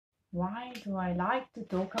Why do I like to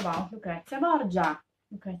talk about Lucrezia Borgia?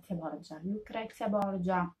 Lucrezia Borgia, Lucrezia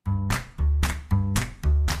Borgia.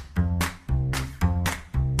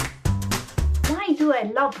 Why do I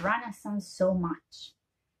love Renaissance so much?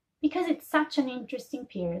 Because it's such an interesting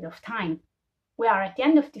period of time. We are at the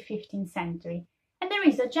end of the 15th century, and there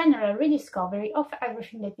is a general rediscovery of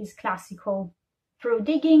everything that is classical. Through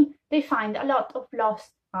digging, they find a lot of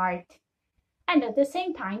lost art, and at the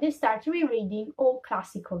same time they start rereading all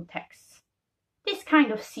classical texts. This kind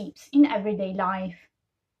of seeps in everyday life,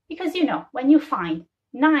 because when you find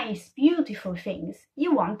nice, beautiful things,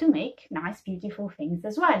 you want to make nice, beautiful things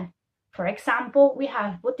as well. For example, we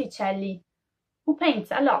have Botticelli, who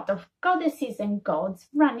paints a lot of goddesses and gods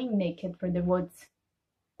running naked through the woods.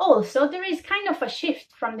 Also, there is kind of a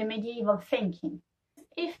shift from the medieval thinking.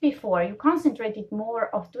 If before you concentrated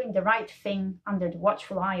more of doing the right thing under the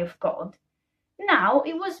watchful eye of God, now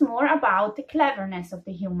it was more about the cleverness of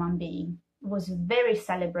the human being. It was very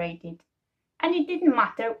celebrated, and it didn't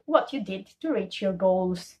matter what you did to reach your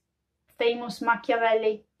goals. Famous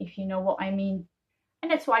Machiavelli, if you know what I mean. And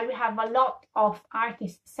that's why we have a lot of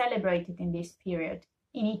artists celebrated in this period,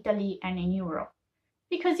 in Italy and in Europe.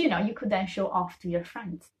 Because, you could then show off to your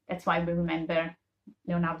friends. That's why we remember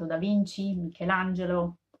Leonardo da Vinci,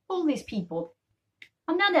 Michelangelo, all these people.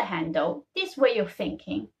 On the other hand, though, this way of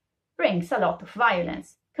thinking brings a lot of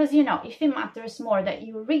violence. Because, if it matters more that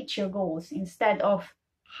you reach your goals instead of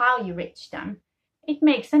how you reach them, it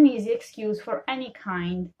makes an easy excuse for any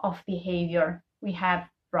kind of behavior. We have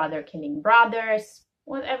brother killing brothers,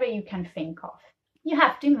 whatever you can think of. You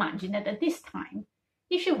have to imagine that at this time,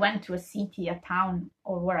 if you went to a city, a town,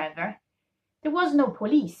 or wherever, there was no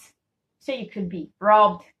police. So you could be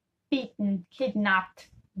robbed, beaten, kidnapped,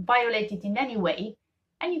 violated in any way,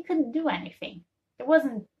 and you couldn't do anything. There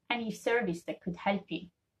wasn't any service that could help you.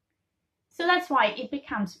 So that's why it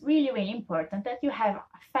becomes really, really important that you have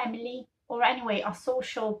a family or anyway a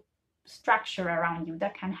social structure around you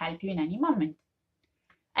that can help you in any moment.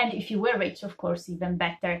 And if you were rich, of course, even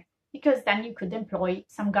better, because then you could employ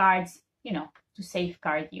some guards, to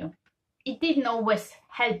safeguard you. It didn't always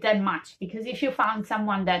help that much, because if you found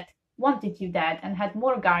someone that wanted you dead and had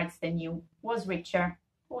more guards than you, was richer,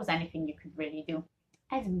 there was anything you could really do,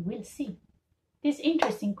 as we will see. This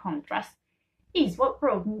interesting contrast is what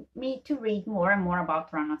brought me to read more and more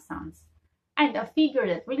about Renaissance. And a figure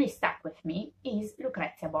that really stuck with me is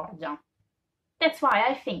Lucrezia Borgia. That's why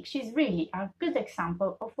I think she's really a good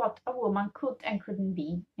example of what a woman could and couldn't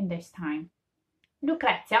be in this time.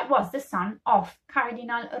 Lucrezia was the son of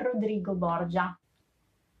Cardinal Rodrigo Borgia,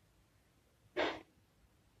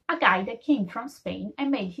 a guy that came from Spain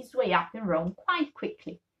and made his way up in Rome quite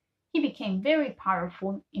quickly. He became very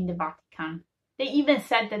powerful in the Vatican. They even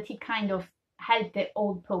said that he kind of helped the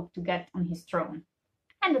old Pope to get on his throne.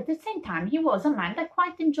 And at the same time, he was a man that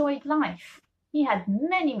quite enjoyed life. He had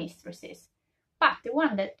many mistresses. But the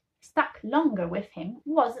one that stuck longer with him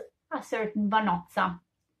was a certain Vanozza.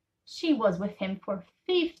 She was with him for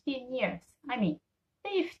 15 years.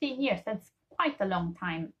 15 years, that's quite a long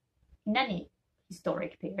time in any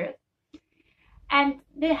historic period. And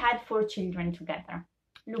they had 4 children together.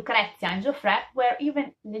 Lucrezia and Geoffrey were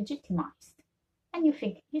even legitimized. And you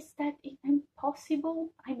think, is that even possible?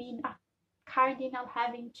 A cardinal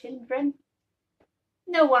having children?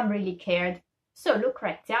 No one really cared. So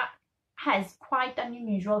Lucrezia has quite an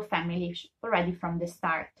unusual family already from the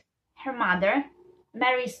start. Her mother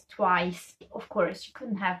marries twice. Of course, she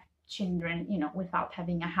couldn't have children, without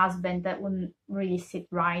having a husband. That wouldn't really sit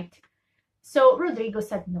right. So Rodrigo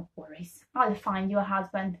said, no worries, I'll find you a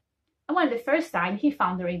husband. And when the first died, he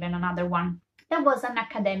found her even another one. That was an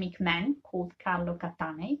academic man called Carlo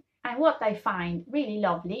Cattanei. And what I find really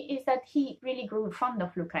lovely is that he really grew fond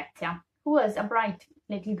of Lucrezia, who was a bright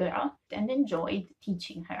little girl and enjoyed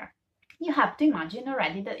teaching her. You have to imagine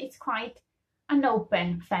already that it's quite an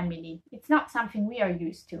open family. It's not something we are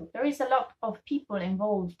used to. There is a lot of people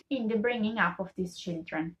involved in the bringing up of these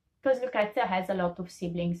children, because Lucrezia has a lot of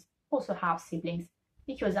siblings, also half siblings.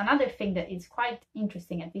 Because another thing that is quite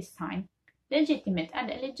interesting at this time, legitimate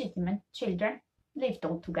and illegitimate children lived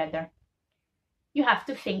all together. You have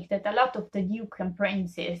to think that a lot of the duke and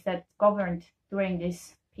princes that governed during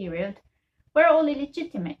this period were all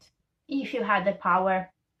illegitimate. If you had the power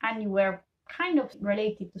and you were kind of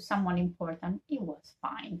related to someone important, it was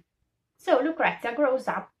fine. So Lucrezia grows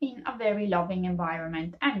up in a very loving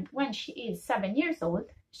environment, and when she is 7 years old,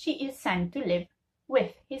 she is sent to live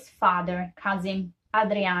with his father, cousin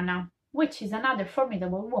Adriana, which is another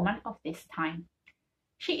formidable woman of this time.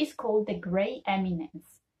 She is called the Grey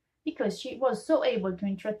Eminence because she was so able to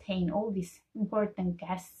entertain all these important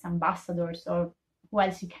guests, ambassadors, or who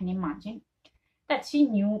else you can imagine, that she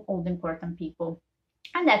knew all the important people.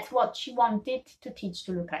 And that's what she wanted to teach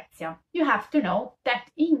to Lucrezia. You have to know that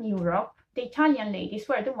in Europe, the Italian ladies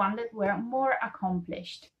were the ones that were more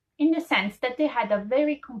accomplished, in the sense that they had a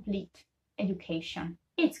very complete education.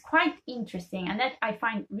 It's quite interesting, and that I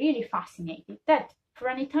find really fascinating, that for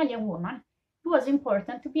an Italian woman, it was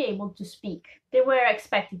important to be able to speak. They were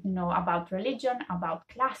expected to know about religion, about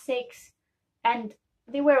classics, and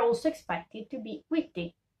they were also expected to be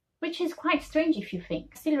witty, which is quite strange if you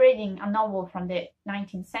think. Still reading a novel from the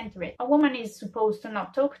 19th century, a woman is supposed to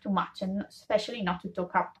not talk too much, and especially not to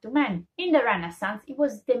talk up to men. In the Renaissance, it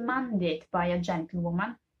was demanded by a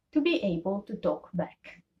gentlewoman to be able to talk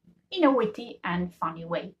back, in a witty and funny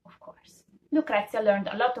way, of course. Lucrezia learned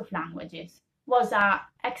a lot of languages, was an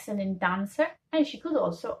excellent dancer, and she could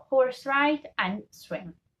also horse ride and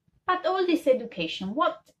swim. But all this education,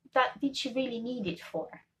 what did she really need it for?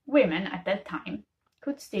 Women at that time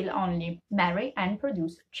could still only marry and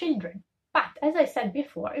produce children. But as I said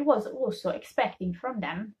before, it was also expecting from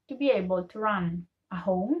them to be able to run a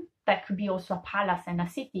home. That could be also a palace and a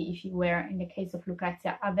city if you were, in the case of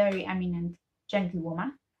Lucrezia, a very eminent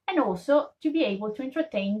gentlewoman. And also to be able to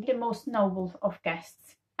entertain the most noble of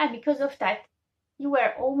guests. And because of that, you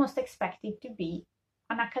were almost expected to be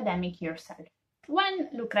an academic yourself. When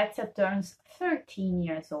Lucrezia turns 13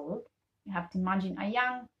 years old, you have to imagine a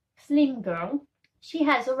young, slim girl, she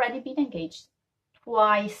has already been engaged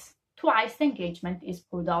twice. Twice the engagement is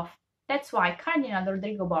pulled off. That's why Cardinal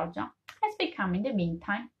Rodrigo Borgia has become, in the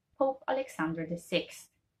meantime, Pope Alexander VI.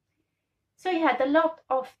 So he had a lot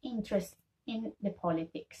of interest in the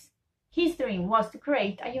politics. His dream was to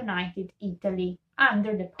create a united Italy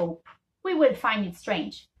under the Pope. We will find it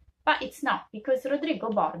strange, but it's not, because Rodrigo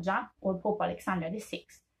Borgia, or Pope Alexander VI,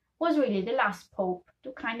 was really the last pope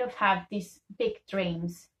to kind of have these big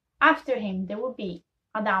dreams. After him, there will be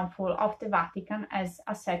a downfall of the Vatican as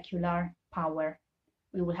a secular power.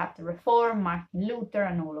 We will have the Reform, Martin Luther,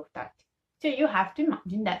 and all of that. So you have to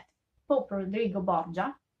imagine that Pope Rodrigo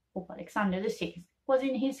Borgia, Pope Alexander VI, was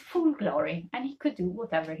in his full glory, and he could do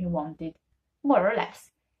whatever he wanted, more or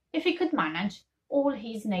less, if he could manage all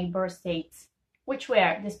his neighbor states, which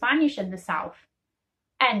were the Spanish at the south,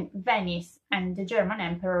 and Venice and the German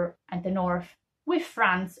Emperor at the north, with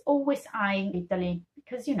France always eyeing Italy,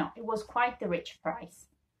 because, you know, it was quite the rich prize.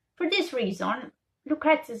 For this reason,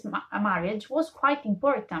 Lucrezia's marriage was quite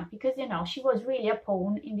important, because, you know, she was really a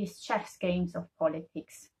pawn in these chess games of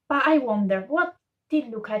politics. But I wonder, what did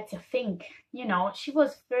Lucrezia think? You know, she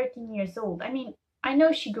was 13 years old. I mean, I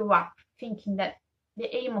know she grew up thinking that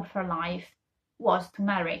the aim of her life was to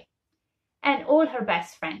marry. And all her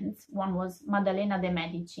best friends, one was Maddalena de'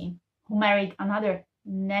 Medici, who married another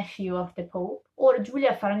nephew of the Pope, or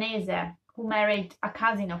Giulia Farnese, who married a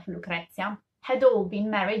cousin of Lucrezia, had all been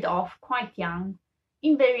married off quite young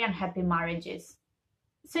in very unhappy marriages.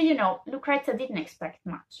 So, you know, Lucrezia didn't expect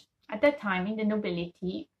much. At that time, in the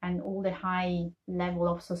nobility and all the high level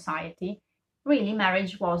of society, really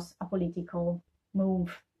marriage was a political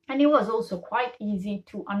move. And it was also quite easy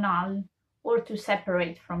to annul or to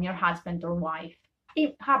separate from your husband or wife.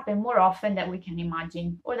 It happened more often than we can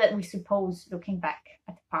imagine, or that we suppose looking back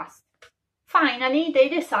at the past. Finally, they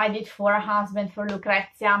decided for a husband for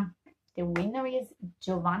Lucrezia. The winner is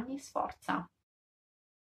Giovanni Sforza,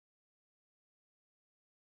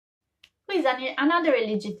 who is another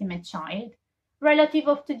illegitimate child, relative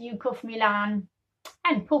of the Duke of Milan,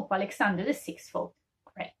 and Pope Alexander VI thought,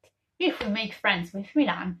 great, if we make friends with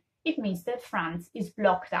Milan, it means that France is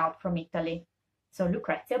blocked out from Italy. So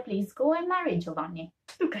Lucrezia, please go and marry Giovanni.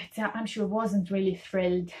 Lucrezia, I'm sure, wasn't really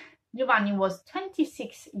thrilled. Giovanni was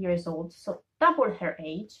 26 years old, so double her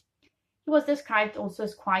age. He was described also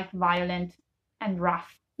as quite violent and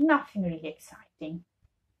rough, nothing really exciting.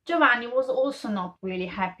 Giovanni was also not really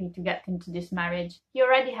happy to get into this marriage. He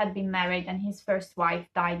already had been married and his first wife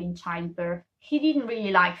died in childbirth. He didn't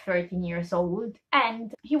really like 13 years old,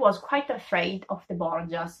 and he was quite afraid of the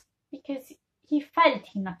Borgias, because he felt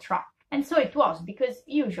in a trap. And so it was, because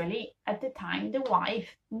usually at the time the wife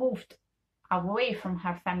moved away from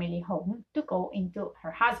her family home to go into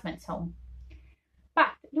her husband's home.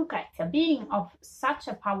 But Lucrezia, being of such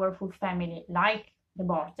a powerful family like the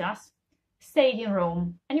Borgias, stayed in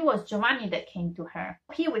Rome, and it was Giovanni that came to her.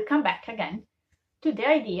 Here we come back again to the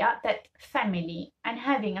idea that family and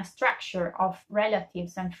having a structure of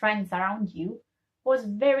relatives and friends around you was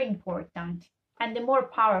very important. And the more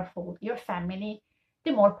powerful your family,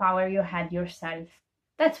 the more power you had yourself.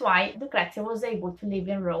 That's why Lucrezia was able to live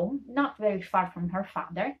in Rome, not very far from her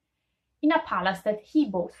father, in a palace that he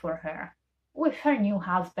bought for her, with her new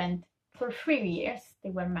husband. For 3 years they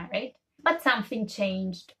were married, But something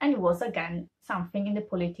changed, and it was again something in the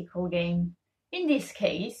political game. In this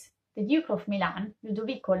case, the Duke of Milan,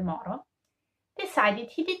 Ludovico il Moro, decided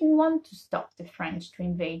he didn't want to stop the French to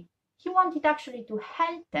invade. He wanted actually to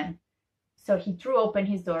help them. So he threw open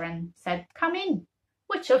his door and said, "Come in,"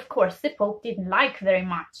 which of course the Pope didn't like very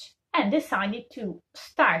much, and decided to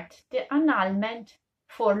start the annulment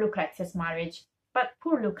for Lucrezia's marriage. But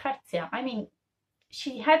poor Lucrezia, I mean,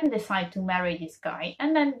 she hadn't decided to marry this guy,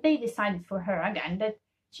 and then they decided for her again that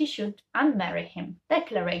she should unmarry him,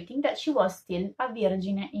 declaring that she was still a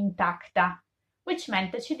virgine intacta, which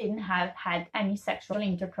meant that she didn't have had any sexual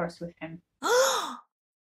intercourse with him.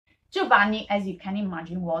 Giovanni, as you can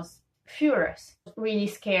imagine, was furious, really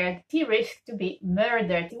scared. He risked to be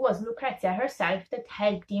murdered. It was Lucrezia herself that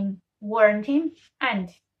helped him, warned him, and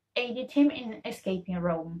aided him in escaping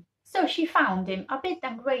Rome. So she found him a bit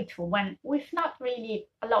ungrateful when, with not really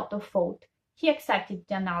a lot of fault, he accepted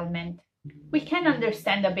the annulment. We can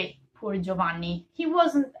understand a bit poor Giovanni. He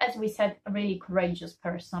wasn't, as we said, a really courageous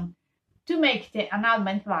person. To make the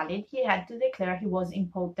annulment valid, he had to declare he was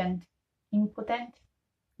impotent. Impotent?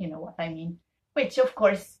 You know what I mean. Which, of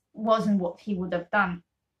course, wasn't what he would have done.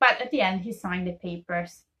 But at the end, he signed the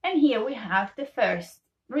papers. And here we have the first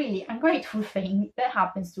really ungrateful thing that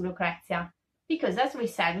happens to Lucrezia. Because, as we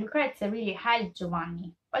said, Lucrezia really helped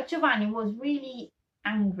Giovanni. But Giovanni was really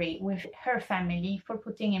angry with her family for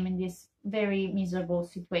putting him in this very miserable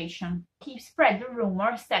situation. He spread the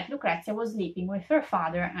rumors that Lucrezia was sleeping with her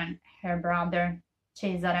father and her brother,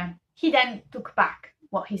 Cesare. He then took back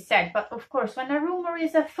what he said, but of course, when a rumor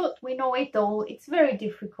is afoot, we know it all, it's very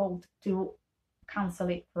difficult to cancel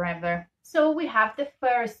it forever. So we have the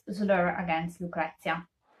first slur against Lucrezia.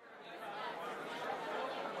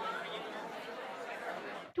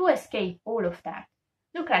 To escape all of that,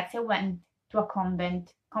 Lucrezia went to a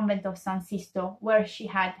convent of San Sisto, where she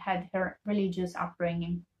had had her religious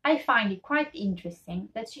upbringing. I find it quite interesting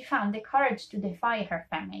that she found the courage to defy her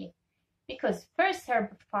family, because first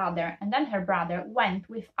her father and then her brother went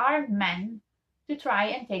with armed men to try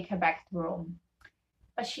and take her back to Rome.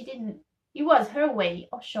 But she didn't. It was her way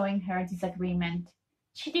of showing her disagreement.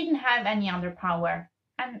 She didn't have any other power,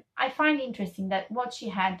 and I find interesting that what she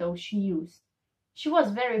had, though, she used. She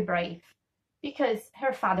was very brave, because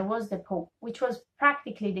her father was the Pope, which was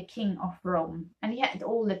practically the king of Rome, and he had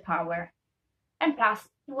all the power. And plus,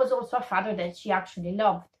 he was also a father that she actually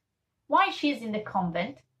loved. While she's in the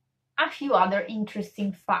convent, a few other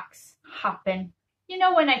interesting facts happen. You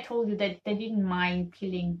know, when I told you that they didn't mind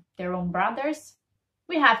killing their own brothers?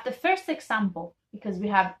 We have the first example, because we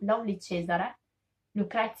have lovely Cesare,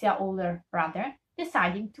 Lucrezia's older brother,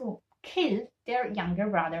 deciding to kill their younger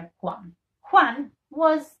brother, Juan. Juan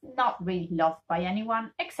was not really loved by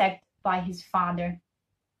anyone except by his father.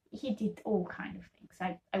 He did all kinds of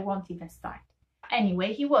things. I won't even start.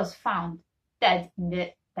 Anyway, he was found dead in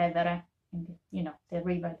the Tevere, the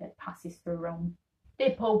river that passes through Rome. The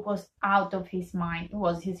Pope was out of his mind. It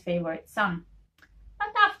was his favorite son.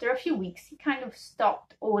 And after a few weeks, he kind of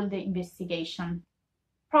stopped all the investigation.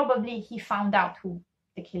 Probably he found out who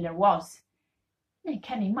the killer was. I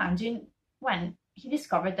can imagine when he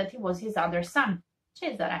discovered that he was his other son,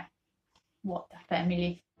 Cesare. What a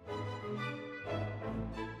family.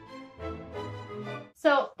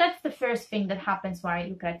 So that's the first thing that happens while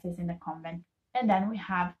Lucrezia is in the convent. And then we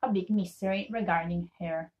have a big mystery regarding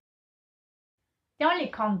her. The only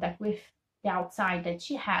contact with the outside that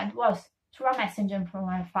she had was through a messenger from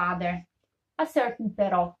her father, a certain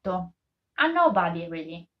Perotto, a nobody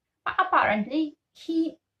really. But apparently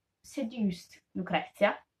he seduced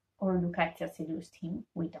Lucrezia, or Lucrezia seduced him,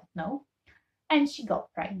 we don't know, and she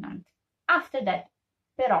got pregnant. After that,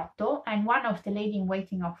 Perotto and one of the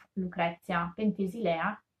lady-in-waiting of Lucrezia,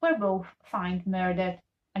 Penthesilea, were both found murdered,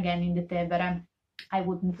 again in the Tevere. I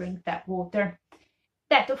wouldn't drink that water.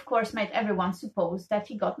 That, of course, made everyone suppose that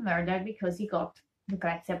he got murdered because he got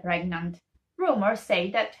Lucrezia pregnant. Rumors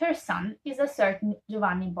say that her son is a certain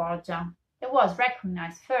Giovanni Borgia, that was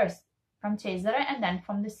recognized first from Cesare and then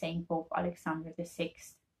from the same Pope Alexander VI.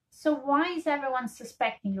 So why is everyone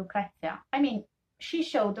suspecting Lucrezia? I mean, she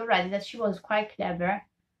showed already that she was quite clever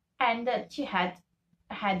and that she had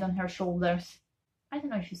a head on her shoulders. I don't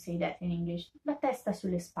know if you say that in English, la testa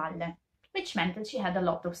sulle spalle, which meant that she had a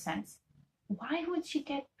lot of sense. Why would she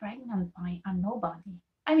get pregnant by a nobody?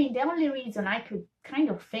 I mean, the only reason I could kind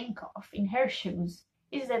of think of in her shoes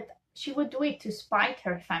is that she would do it to spite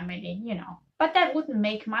her family, But that wouldn't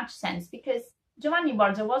make much sense because Giovanni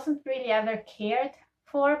Borgia wasn't really ever cared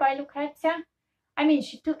for by Lucrezia. I mean,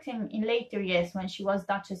 she took him in later years when she was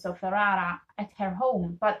Duchess of Ferrara at her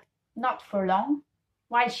home, but not for long.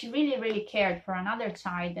 while she really cared for another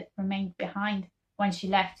child that remained behind when she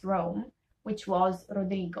left Rome, which was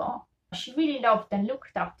Rodrigo, she really loved and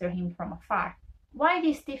looked after him from afar. Why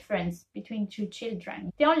this difference between two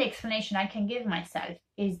children? The only explanation I can give myself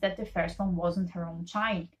is that the first one wasn't her own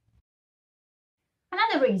child.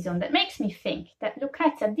 Another reason that makes me think that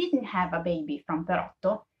Lucrezia didn't have a baby from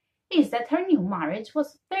Perotto is that her new marriage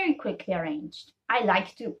was very quickly arranged. I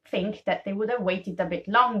like to think that they would have waited a bit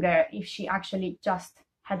longer if she actually just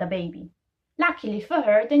had a baby. Luckily for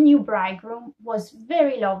her, the new bridegroom was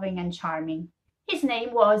very loving and charming. His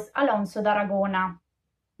name was Alonso d'Aragona.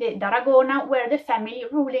 The d'Aragona were the family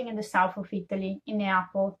ruling in the south of Italy, in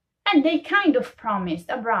Neapel, and they kind of promised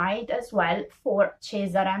a bride as well for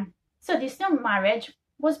Cesare. So this new marriage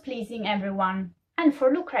was pleasing everyone, and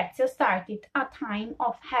for Lucrezia started a time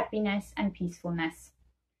of happiness and peacefulness.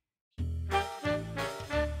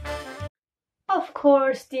 Of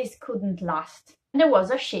course, this couldn't last. There was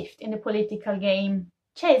a shift in the political game.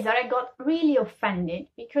 Cesare got really offended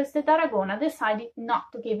because the d'Aragona decided not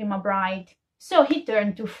to give him a bride. So he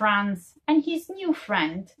turned to France, and his new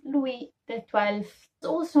friend, Louis XII, was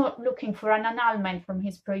also looking for an annulment from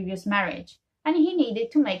his previous marriage, and he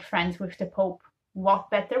needed to make friends with the Pope.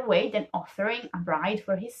 What better way than offering a bride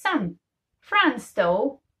for his son? France,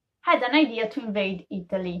 though, had an idea to invade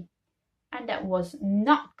Italy, and that was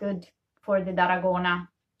not good for the d'Aragona,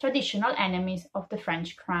 traditional enemies of the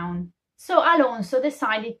French crown. So Alonso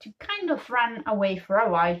decided to kind of run away for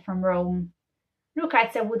a while from Rome.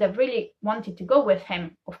 Lucrezia would have really wanted to go with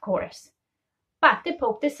him, of course, but the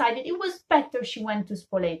Pope decided it was better she went to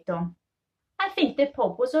Spoleto. I think the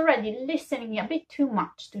Pope was already listening a bit too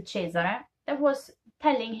much to Cesare, that was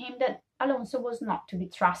telling him that Alonso was not to be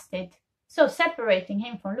trusted. So separating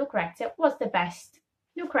him from Lucrezia was the best.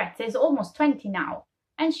 Lucrezia is almost 20 now,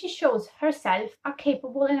 and she shows herself a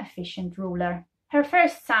capable and efficient ruler. Her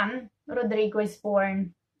first son, Rodrigo, is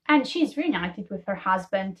born, and she's reunited with her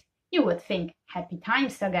husband. You would think happy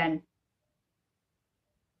times again.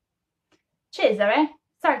 Cesare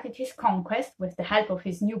started his conquest with the help of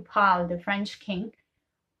his new pal, the French king,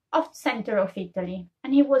 of the center of Italy,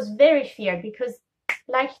 and he was very feared because,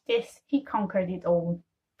 like this, he conquered it all.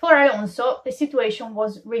 For Alonso, the situation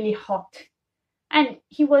was really hot, and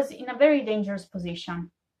he was in a very dangerous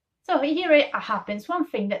position. So here happens one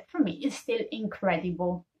thing that for me is still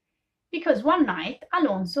incredible, because one night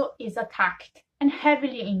Alonso is attacked and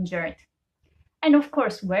heavily injured. And of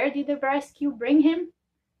course, where did the rescue bring him?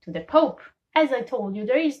 To the Pope. As I told you,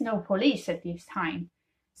 there is no police at this time,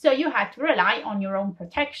 so you had to rely on your own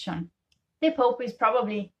protection. The Pope is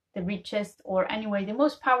probably the richest, or anyway the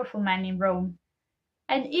most powerful man in Rome.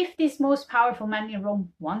 And if this most powerful man in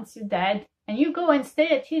Rome wants you dead, and you go and stay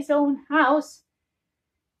at his own house,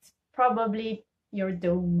 it's probably your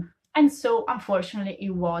doom. And so, unfortunately,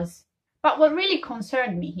 it was. But what really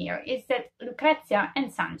concerned me here is that Lucrezia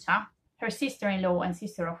and Sancha, her sister-in-law and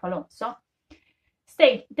sister of Alonso,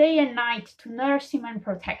 stayed day and night to nurse him and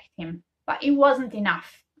protect him. But it wasn't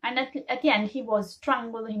enough, and at the end he was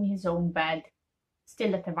strangled in his own bed,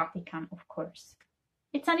 still at the Vatican, of course.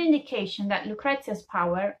 It's an indication that Lucrezia's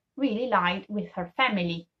power really lied with her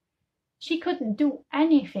family. She couldn't do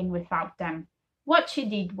anything without them. What she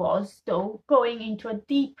did was, though, going into a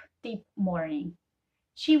deep mourning.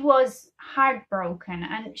 She was heartbroken,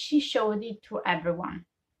 and she showed it to everyone.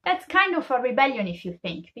 That's kind of a rebellion, if you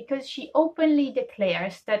think, because she openly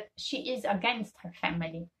declares that she is against her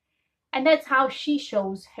family. And that's how she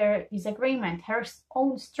shows her disagreement, her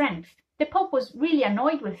own strength. The Pope was really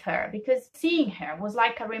annoyed with her because seeing her was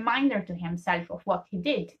like a reminder to himself of what he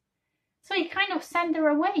did. So he kind of sent her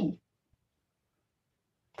away.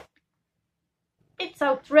 It's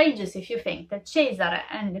outrageous if you think that Cesare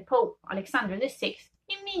and the Pope Alexander VI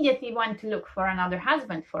immediately went to look for another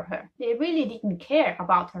husband for her. They really didn't care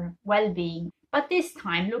about her well-being. But this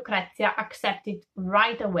time Lucrezia accepted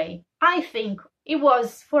right away. I think it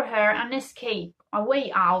was for her an escape, a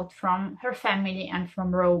way out from her family and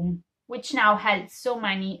from Rome, which now held so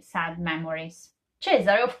many sad memories.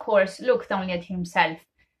 Cesare, of course, looked only at himself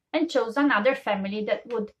and chose another family that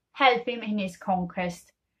would help him in his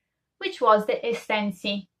conquest, which was the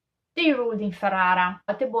Estensi. They ruled in Ferrara,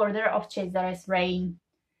 at the border of Cesare's reign.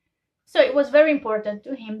 So it was very important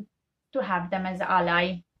to him to have them as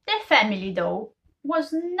ally. The family, though,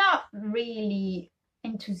 was not really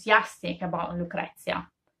enthusiastic about Lucrezia.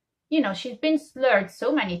 You know, she's been slurred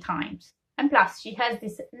so many times, and plus she has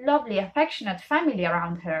this lovely, affectionate family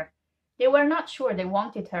around her. They were not sure they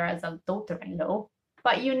wanted her as a daughter-in-law.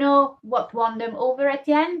 But you know what won them over at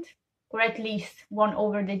the end? Or at least won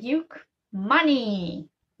over the Duke? Money!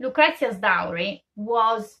 Lucrezia's dowry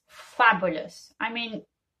was fabulous. I mean,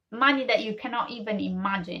 money that you cannot even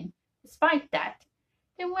imagine. Despite that,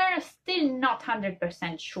 they were still not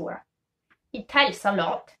 100% sure. It tells a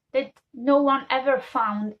lot that no one ever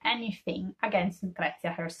found anything against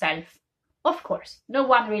Lucrezia herself. Of course, no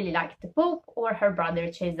one really liked the Pope or her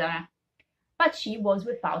brother Cesare, but she was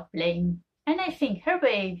without blame. And I think her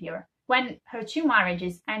behavior when her 2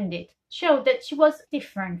 marriages ended showed that she was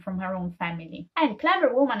different from her own family. And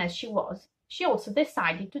clever woman as she was, she also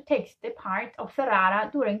decided to take the part of Ferrara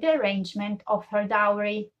during the arrangement of her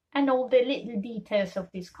dowry and all the little details of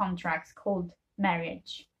these contracts called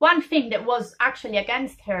marriage. One thing that was actually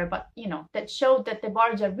against her, but that showed that the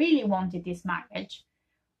Borgia really wanted this marriage,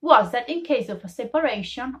 was that in case of a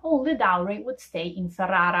separation, all the dowry would stay in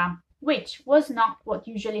Ferrara, which was not what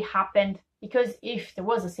usually happened, because if there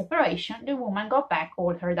was a separation, the woman got back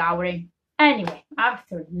all her dowry. Anyway,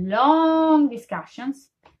 after long discussions,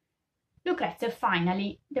 Lucrezia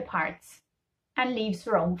finally departs and leaves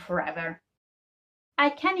Rome forever. I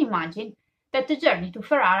can imagine that the journey to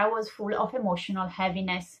Ferrara was full of emotional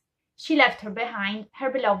heaviness. She left her behind her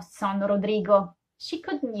beloved son Rodrigo. She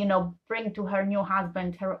couldn't, bring to her new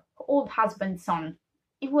husband her old husband's son.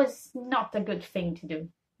 It was not a good thing to do.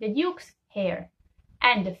 The Duke's heir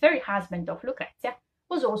and the third husband of Lucrezia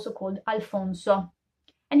was also called Alfonso,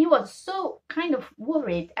 and he was so kind of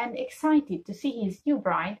worried and excited to see his new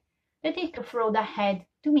bride that he rode ahead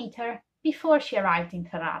to meet her before she arrived in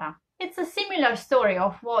Ferrara. It's a similar story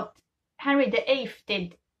of what Henry VIII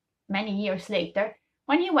did many years later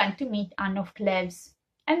when he went to meet Anne of Cleves,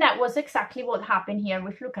 and that was exactly what happened here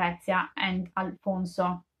with Lucrezia and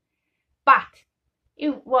Alfonso. But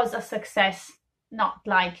it was a success, not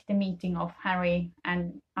like the meeting of Henry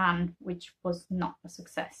and Anne, which was not a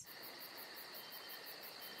success.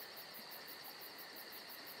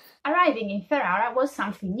 Arriving in Ferrara was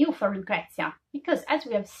something new for Lucrezia, because as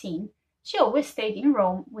we have seen, she always stayed in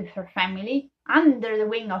Rome with her family, under the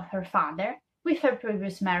wing of her father, with her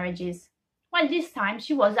previous marriages, while this time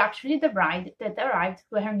she was actually the bride that arrived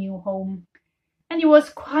to her new home. And it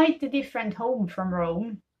was quite a different home from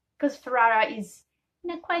Rome, because Ferrara is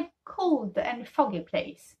in a quite cold and foggy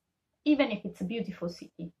place, even if it's a beautiful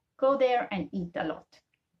city. Go there and eat a lot.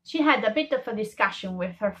 She had a bit of a discussion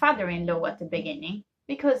with her father-in-law at the beginning,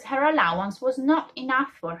 because her allowance was not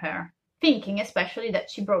enough for her, thinking especially that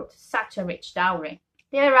she brought such a rich dowry.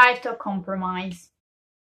 They arrived to a compromise.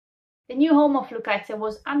 The new home of Lucrezia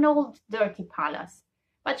was an old, dirty palace,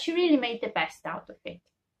 but she really made the best out of it.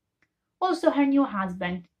 Also, her new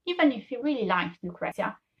husband, even if he really liked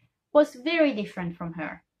Lucrezia, was very different from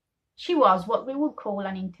her. She was what we would call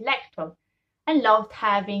an intellectual, and loved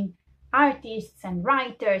having artists and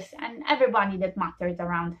writers and everybody that mattered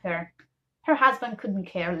around her. Her husband couldn't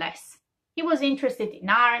care less. He was interested in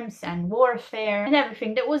arms and warfare and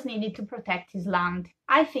everything that was needed to protect his land.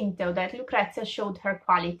 I think, though, that Lucrezia showed her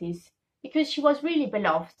qualities, because she was really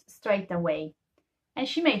beloved straight away, and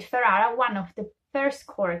she made Ferrara one of the first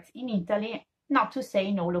courts in Italy, not to say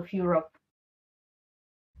in all of Europe.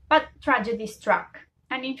 But tragedy struck,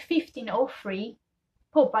 and in 1503,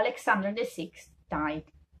 Pope Alexander VI died.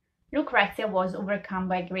 Lucrezia was overcome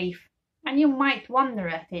by grief, and you might wonder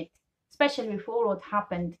at it, especially with all what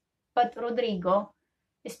happened. But Rodrigo,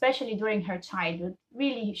 especially during her childhood,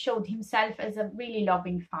 really showed himself as a really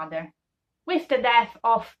loving father. With the death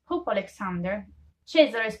of Pope Alexander,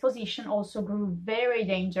 Cesare's position also grew very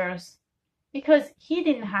dangerous, because he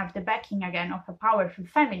didn't have the backing again of a powerful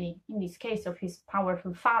family, in this case of his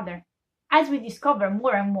powerful father. As we discover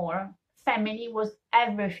more and more, family was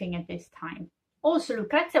everything at this time. Also,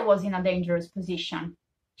 Lucrezia was in a dangerous position.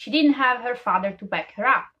 She didn't have her father to back her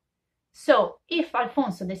up. So, if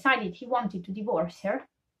Alfonso decided he wanted to divorce her,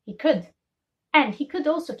 he could. And he could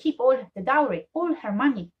also keep all the dowry, all her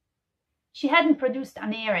money. She hadn't produced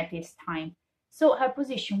an heir at this time, so her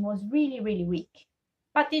position was really, really weak.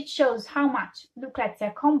 But it shows how much Lucrezia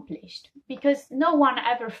accomplished, because no one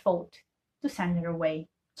ever thought to send her away.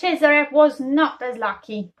 Cesare was not as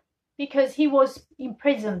lucky, because he was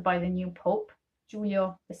imprisoned by the new pope,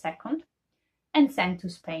 Giulio II, and sent to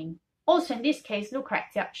Spain. Also in this case,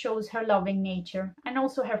 Lucrezia shows her loving nature and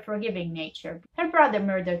also her forgiving nature. Her brother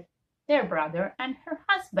murdered their brother and her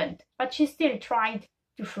husband, but she still tried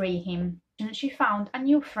to free him. And she found a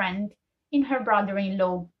new friend in her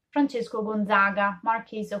brother-in-law, Francesco Gonzaga,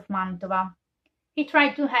 Marquis of Mantova. He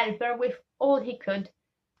tried to help her with all he could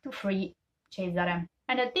to free Cesare.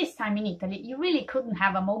 And at this time in Italy, you really couldn't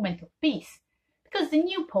have a moment of peace, because the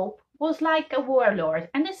new pope was like a warlord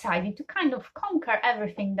and decided to kind of conquer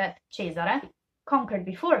everything that Cesare conquered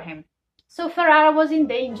before him. So Ferrara was in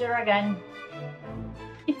danger again.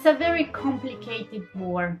 It's a very complicated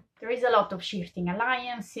war. There is a lot of shifting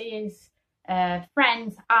alliances,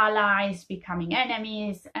 friends, allies becoming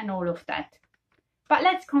enemies, and all of that. But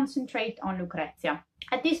let's concentrate on Lucrezia.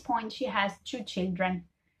 At this point, she has 2 children,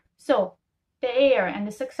 so the heir and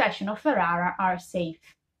the succession of Ferrara are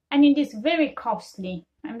safe. And in this very costly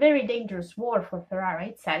and very dangerous war for Ferrara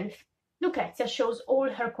itself, Lucrezia shows all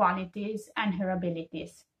her qualities and her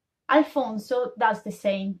abilities. Alfonso does the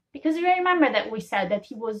same, because you remember that we said that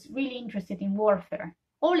he was really interested in warfare.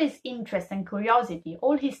 All his interest and curiosity,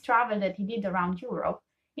 all his travel that he did around Europe,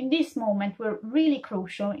 in this moment were really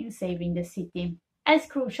crucial in saving the city. As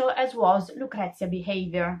crucial as was Lucrezia's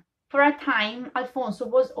behavior. For a time, Alfonso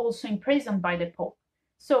was also imprisoned by the Pope,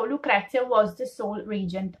 so Lucrezia was the sole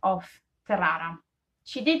regent of Ferrara.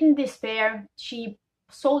 She didn't despair, she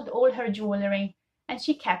sold all her jewelry, and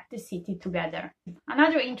she kept the city together.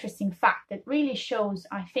 Another interesting fact that really shows,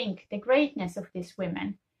 I think, the greatness of these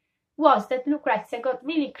women was that Lucrezia got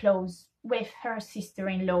really close with her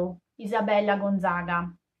sister-in-law, Isabella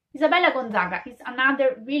Gonzaga. Isabella Gonzaga is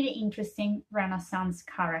another really interesting Renaissance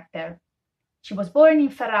character. She was born in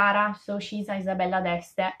Ferrara, so she's Isabella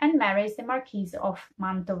d'Este, and marries the Marquis of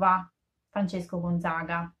Mantova, Francesco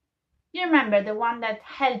Gonzaga. You remember the one that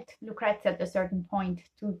helped Lucrezia at a certain point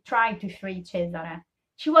to try to free Cesare.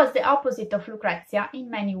 She was the opposite of Lucrezia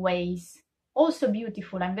in many ways. Also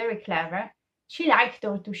beautiful and very clever, she liked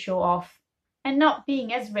though to show off. And not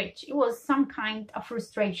being as rich, it was some kind of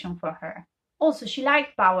frustration for her. Also, she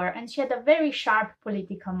liked power and she had a very sharp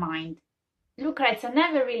political mind. Lucrezia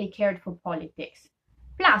never really cared for politics.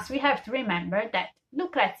 Plus, we have to remember that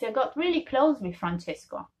Lucrezia got really close with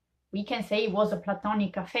Francesco. We can say it was a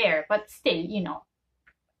platonic affair, but still, you know,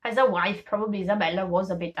 as a wife, probably Isabella was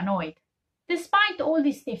a bit annoyed. Despite all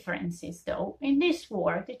these differences, though, in this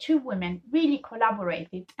war, the 2 women really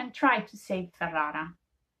collaborated and tried to save Ferrara.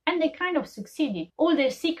 And they kind of succeeded. All their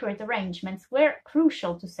secret arrangements were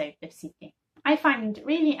crucial to save the city. I find it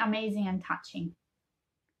really amazing and touching.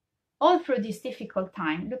 All through this difficult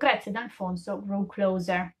time, Lucrezia and Alfonso grew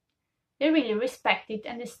closer. They really respected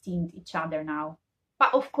and esteemed each other now.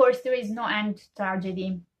 But of course there is no end to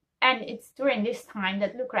tragedy, and it's during this time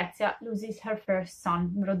that Lucrezia loses her first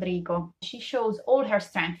son, Rodrigo. She shows all her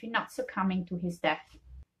strength in not succumbing to his death.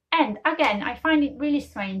 And again, I find it really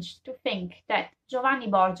strange to think that Giovanni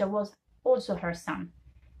Borgia was also her son,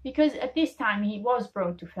 because at this time he was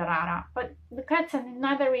brought to Ferrara, but Lucrezia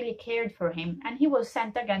never really cared for him, and he was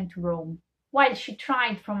sent again to Rome, while she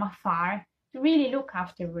tried from afar to really look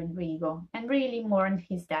after Rodrigo and really mourned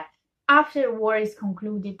his death. After the war is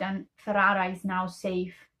concluded and Ferrara is now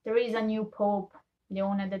safe, there is a new Pope,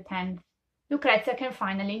 Leone X. Lucrezia can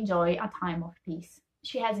finally enjoy a time of peace.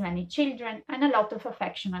 She has many children and a lot of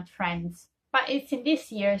affectionate friends. But it's in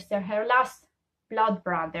these years that her last blood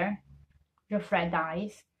brother, Geoffrey,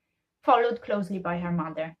 dies, followed closely by her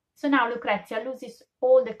mother. So now Lucrezia loses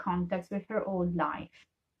all the contacts with her old life.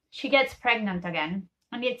 She gets pregnant again,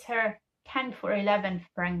 and it's her 10th or 11th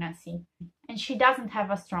pregnancy, and she doesn't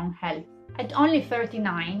have a strong health. At only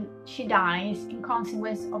 39, she dies in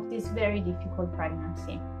consequence of this very difficult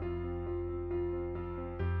pregnancy.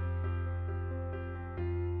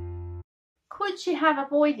 Could she have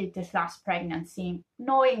avoided this last pregnancy,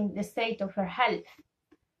 knowing the state of her health?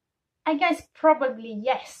 I guess probably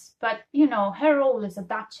yes, but you know, her role as a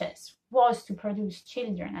duchess was to produce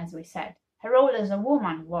children, as we said. Her role as a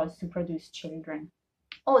woman was to produce children.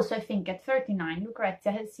 Also, I think at 39,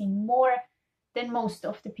 Lucrezia has seen more than most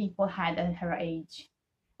of the people had at her age.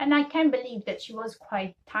 And I can believe that she was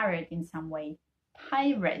quite tired in some way.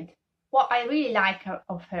 Tired. What I really like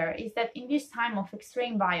of her is that in this time of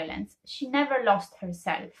extreme violence, she never lost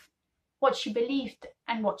herself, what she believed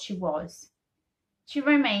and what she was. She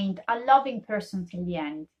remained a loving person till the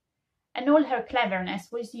end, and all her cleverness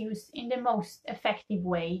was used in the most effective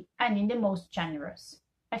way and in the most generous.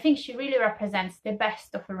 I think she really represents the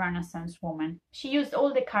best of a Renaissance woman. She used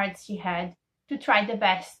all the cards she had to try the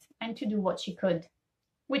best and to do what she could,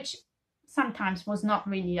 which sometimes was not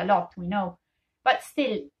really a lot, we know, but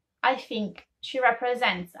still, I think she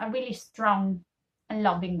represents a really strong and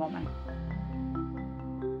loving woman.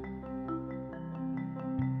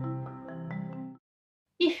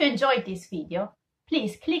 If you enjoyed this video,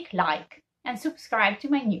 please click like and subscribe to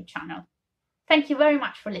my new channel. Thank you very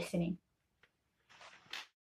much for listening.